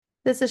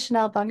This is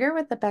Chanel Bunger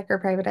with the Becker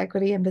Private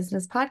Equity and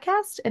Business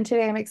Podcast, and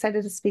today I'm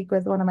excited to speak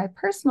with one of my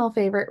personal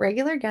favorite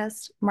regular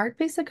guests, Mark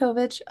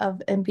Peysakhovich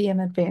of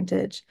MBM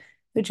Advantage,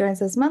 who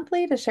joins us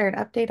monthly to share an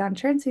update on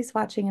trends he's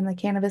watching in the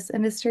cannabis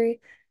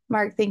industry.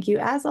 Mark, thank you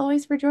as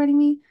always for joining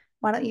me.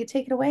 Why don't you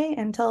take it away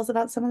and tell us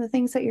about some of the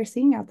things that you're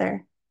seeing out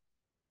there?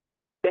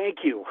 Thank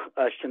you,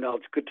 Chanel.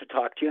 It's good to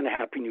talk to you, and a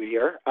Happy New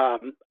Year.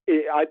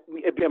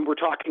 We're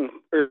talking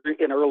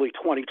in early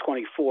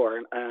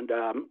 2024, and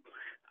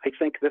I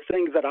think the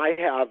thing that I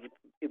have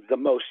the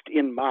most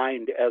in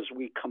mind as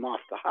we come off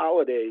the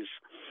holidays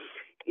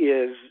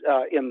is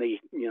in the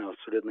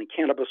sort of in the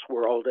cannabis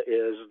world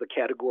is the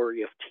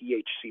category of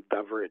THC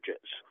beverages.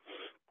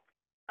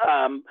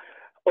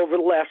 Over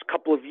the last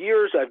couple of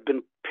years, I've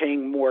been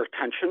paying more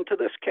attention to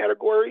this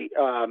category.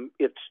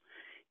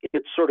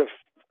 It's sort of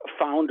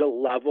found a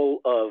level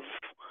of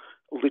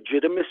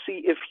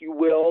legitimacy, if you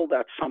will,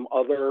 that some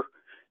other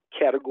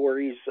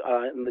categories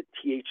in the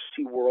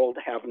THC world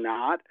have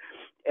not.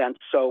 And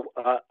so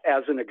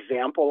as an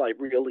example, I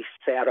really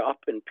sat up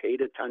and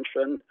paid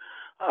attention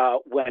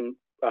when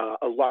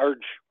a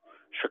large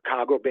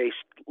Chicago-based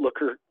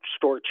liquor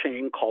store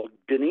chain called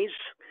Binny's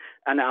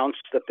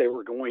announced that they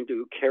were going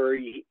to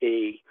carry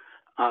a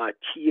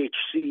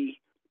THC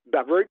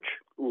beverage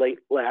late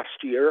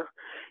last year.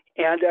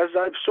 And as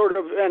I've sort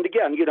of, and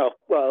again,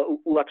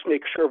 let's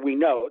make sure we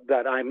know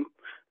that I'm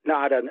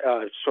not an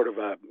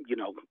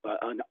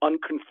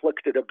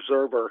unconflicted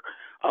observer.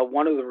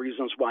 One of the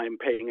reasons why I'm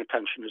paying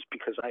attention is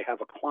because I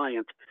have a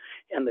client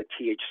in the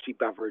THC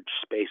beverage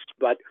space.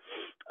 But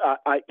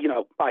I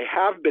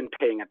have been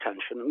paying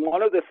attention, and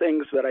one of the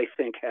things that I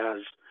think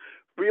has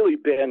really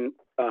been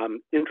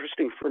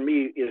interesting for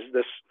me is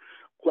this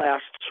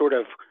last sort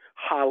of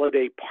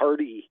holiday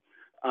party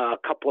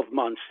couple of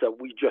months that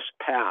we just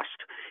passed.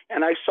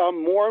 And I saw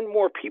more and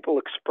more people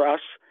express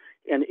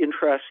an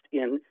interest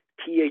in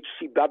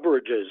THC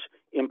beverages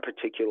in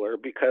particular,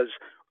 because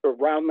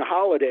around the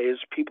holidays,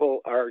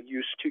 people are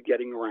used to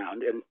getting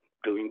around and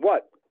doing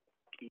what?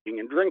 Eating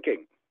and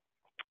drinking.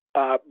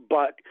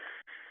 But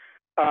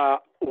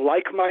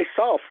like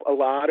myself, a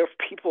lot of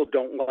people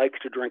don't like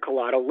to drink a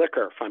lot of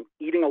liquor. If I'm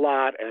eating a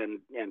lot and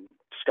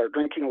start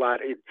drinking a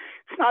lot, it's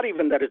not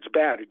even that it's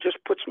bad. It just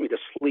puts me to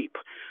sleep,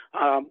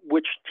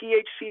 which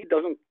THC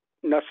doesn't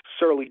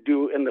necessarily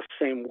do in the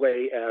same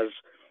way as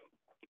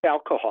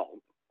alcohol.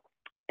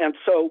 And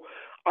so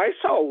I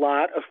saw a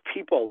lot of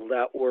people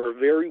that were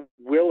very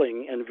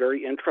willing and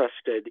very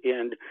interested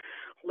in,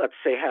 let's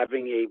say,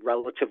 having a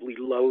relatively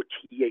low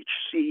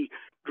THC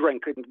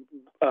drink. And,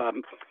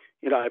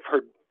 I've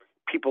heard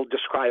people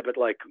describe it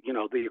like,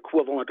 the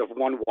equivalent of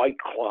one White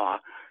Claw,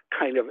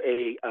 kind of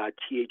a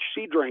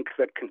THC drink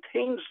that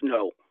contains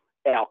no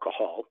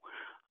alcohol,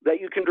 that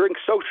you can drink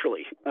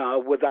socially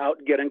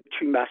without getting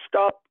too messed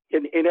up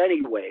in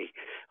any way.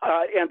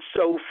 And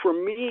so for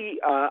me,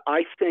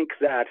 I think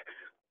that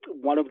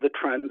one of the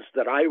trends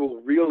that I will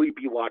really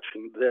be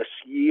watching this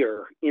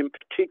year in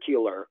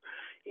particular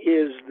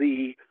is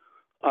the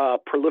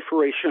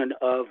proliferation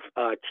of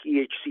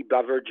THC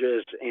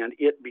beverages and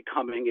it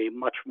becoming a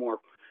much more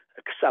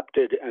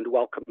accepted and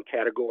welcome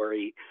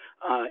category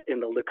in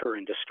the liquor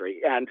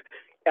industry. And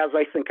as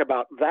I think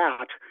about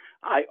that,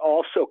 I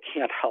also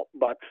can't help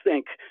but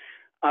think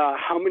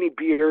how many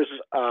beers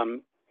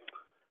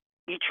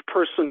each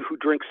person who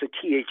drinks a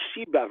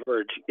THC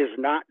beverage is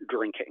not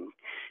drinking.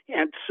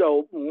 And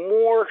so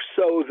more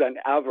so than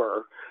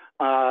ever,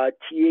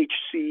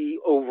 THC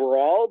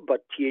overall,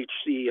 but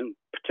THC in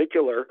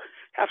particular,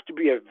 have to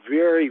be a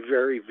very,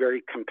 very,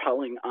 very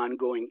compelling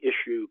ongoing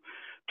issue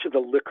to the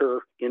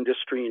liquor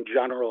industry in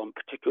general, in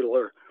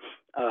particular,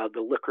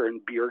 the liquor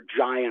and beer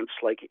giants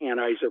like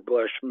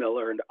Anheuser-Busch,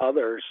 Miller, and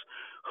others,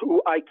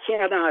 who I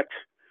cannot,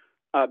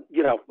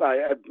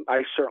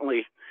 I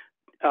certainly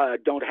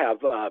don't have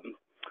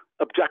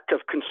objective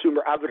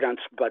consumer evidence,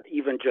 but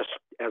even just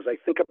as I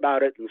think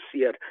about it and see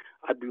it,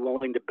 I'd be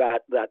willing to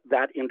bet that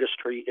that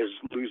industry is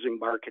losing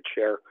market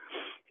share.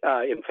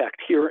 In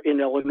fact, here in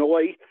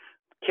Illinois,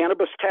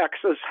 cannabis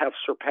taxes have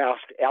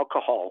surpassed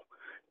alcohol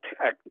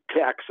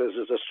taxes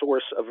as a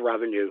source of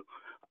revenue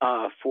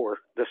for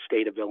the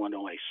state of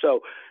Illinois.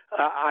 So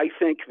I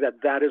think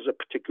that that is a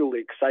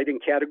particularly exciting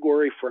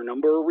category for a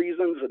number of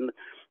reasons, and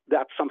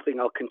that's something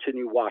I'll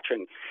continue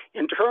watching.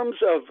 In terms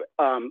of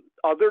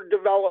other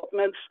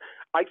developments,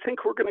 I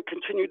think we're going to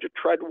continue to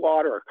tread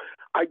water.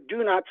 I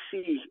do not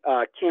see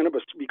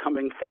cannabis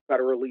becoming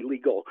federally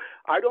legal.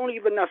 I don't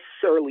even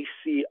necessarily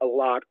see a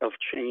lot of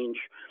change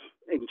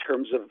in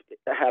terms of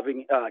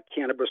having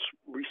cannabis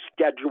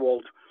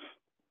rescheduled,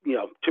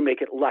 to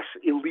make it less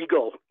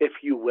illegal, if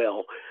you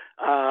will.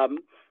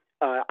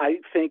 I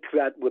think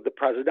that with the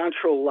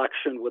presidential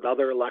election, with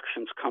other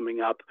elections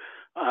coming up,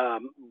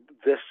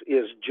 this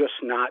is just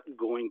not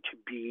going to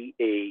be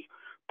a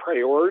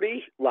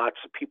priority. Lots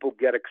of people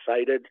get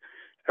excited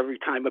every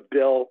time a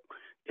bill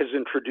is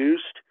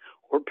introduced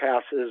or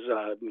passes,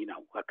 a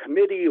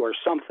committee or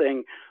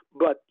something.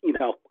 But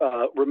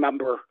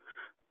remember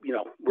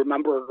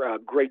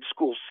grade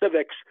school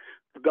civics.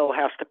 the bill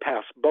has to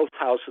pass both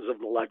houses of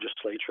the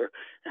legislature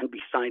and be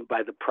signed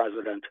by the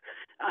president.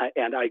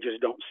 And I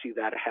just don't see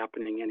that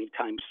happening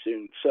anytime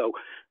soon. So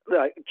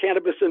the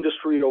cannabis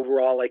industry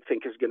overall, I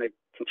think, is going to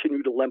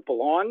continue to limp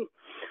along.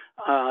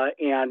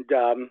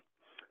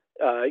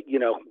 You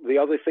know, the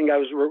other thing I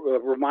was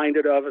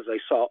reminded of as I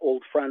saw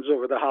old friends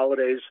over the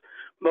holidays,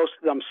 most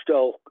of them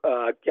still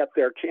get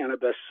their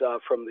cannabis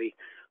from the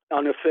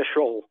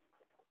unofficial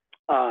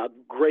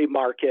gray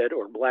market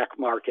or black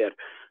market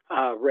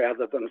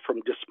rather than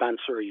from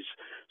dispensaries.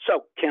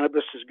 So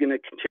cannabis is going to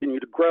continue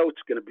to grow.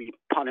 It's going to be,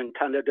 pun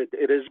intended,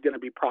 it is going to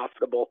be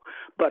profitable,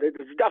 but it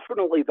is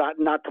definitely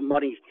not the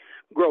money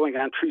growing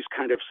on trees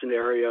kind of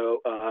scenario.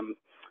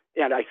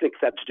 And I think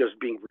that's just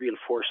being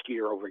reinforced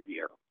year over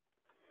year.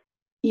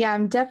 Yeah,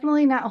 I'm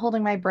definitely not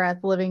holding my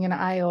breath living in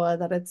Iowa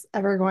that it's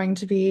ever going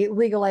to be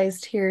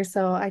legalized here.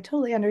 So I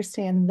totally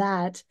understand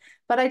that.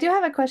 But I do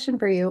have a question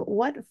for you.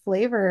 What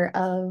flavor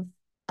of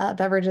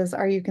beverages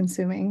are you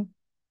consuming?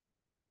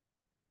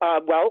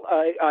 Well,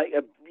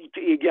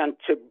 again,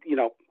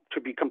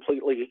 to be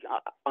completely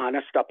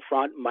honest up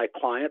front, my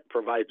client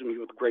provides me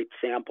with great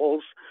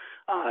samples.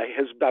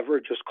 His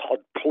beverage is called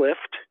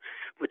Plift,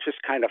 which is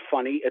kind of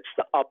funny. It's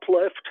the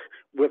uplift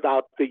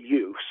without the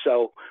U.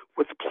 So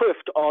with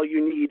Plift, all you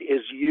need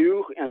is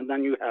U, and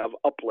then you have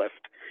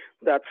uplift.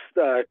 That's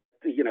the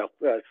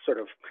sort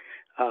of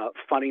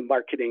funny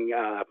marketing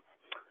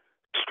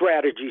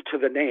strategy to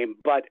the name.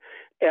 But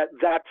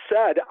that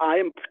said, I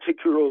am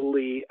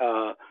particularly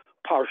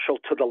partial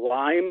to the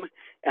lime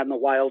and the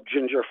wild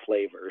ginger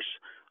flavors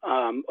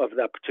of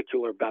that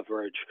particular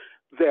beverage.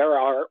 There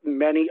are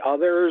many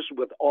others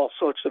with all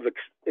sorts of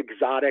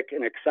exotic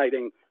and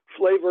exciting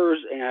flavors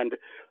and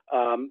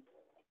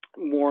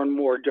more and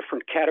more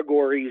different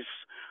categories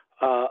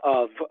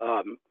of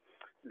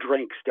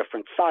drinks,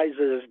 different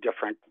sizes,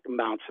 different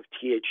amounts of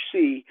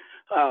THC.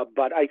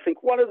 But I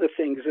think one of the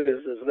things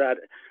is that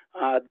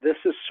this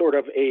is sort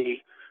of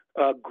a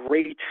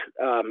great,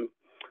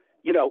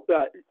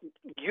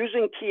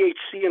 using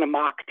THC in a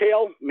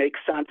mocktail makes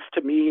sense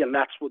to me, and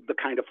that's what the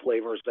kind of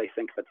flavors I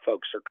think that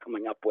folks are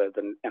coming up with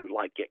and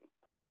liking.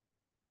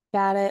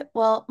 Got it.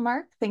 Well,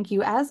 Mark, thank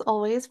you as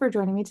always for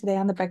joining me today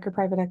on the Becker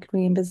Private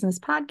Equity and Business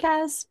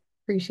Podcast.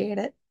 Appreciate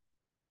it.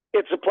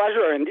 It's a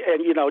pleasure. And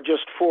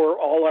just for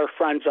all our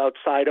friends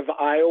outside of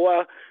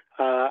Iowa,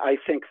 I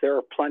think there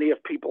are plenty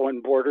of people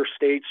in border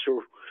states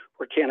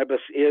where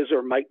cannabis is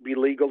or might be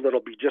legal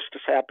that'll be just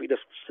as happy to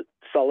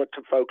sell it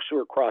to folks who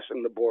are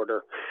crossing the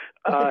border.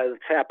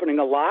 It's happening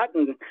a lot.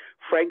 And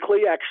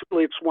frankly,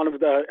 actually, it's one of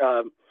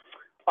the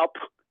up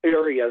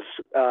areas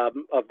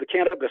of the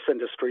cannabis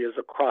industry is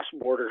across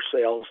border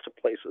sales to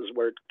places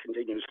where it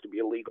continues to be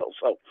illegal.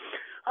 So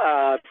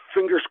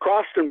fingers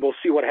crossed, and we'll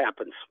see what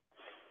happens.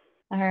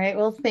 All right.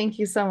 Well, thank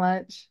you so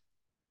much.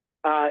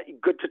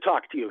 Good to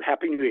talk to you.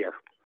 Happy New Year.